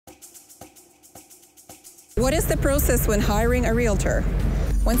What is the process when hiring a realtor?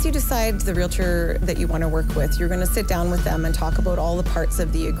 Once you decide the realtor that you want to work with, you're going to sit down with them and talk about all the parts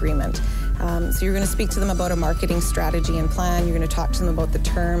of the agreement. So you're going to speak to them about a marketing strategy and plan. You're going to talk to them about the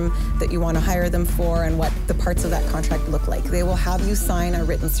term that you want to hire them for and what the parts of that contract look like. They will have you sign a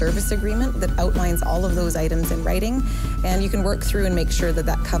written service agreement that outlines all of those items in writing, and you can work through and make sure that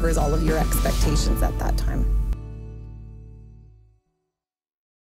that covers all of your expectations at that time.